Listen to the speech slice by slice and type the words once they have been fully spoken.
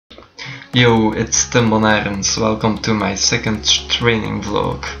Yo, it's Tim Bonnarens, welcome to my second training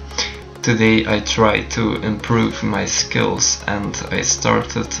vlog. Today I try to improve my skills and I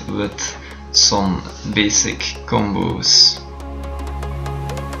started with some basic combos.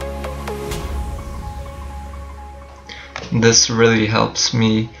 This really helps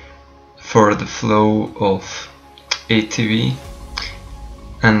me for the flow of ATV,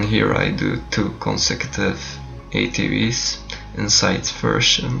 and here I do 2 consecutive ATVs in side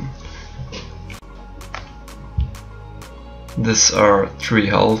version. These are 3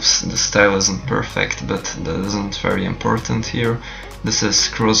 halves. The style isn't perfect, but that isn't very important here. This is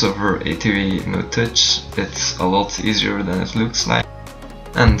crossover ATV no touch. It's a lot easier than it looks like.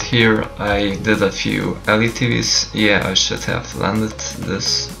 And here I did a few LETVs. Yeah, I should have landed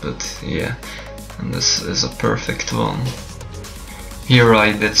this, but yeah, and this is a perfect one. Here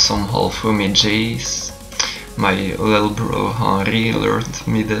I did some half J's. My little bro Henri learned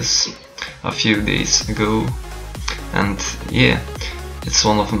me this a few days ago. And yeah, it's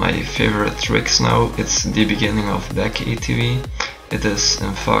one of my favorite tricks now. It's the beginning of back ATV. It is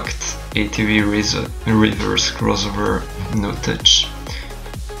in fact ATV reverse crossover no touch.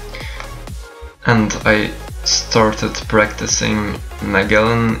 And I started practicing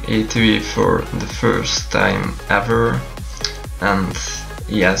Magellan ATV for the first time ever. And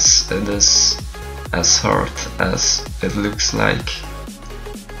yes, it is as hard as it looks like.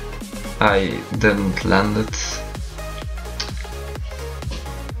 I didn't land it.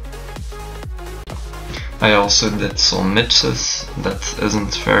 I also did some mitches. That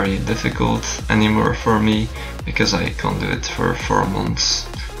isn't very difficult anymore for me, because I can't do it for 4 months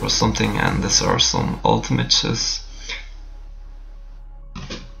or something, and these are some alt mitches.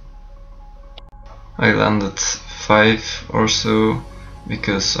 I landed 5 or so,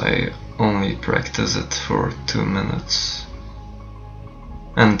 because I only practiced it for 2 minutes.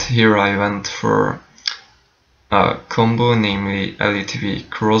 And here I went for a combo, namely LETV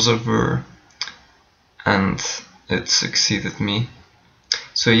crossover, and it succeeded me.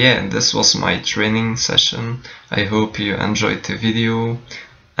 So yeah, this was my training session. I hope you enjoyed the video,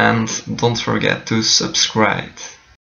 and don't forget to subscribe.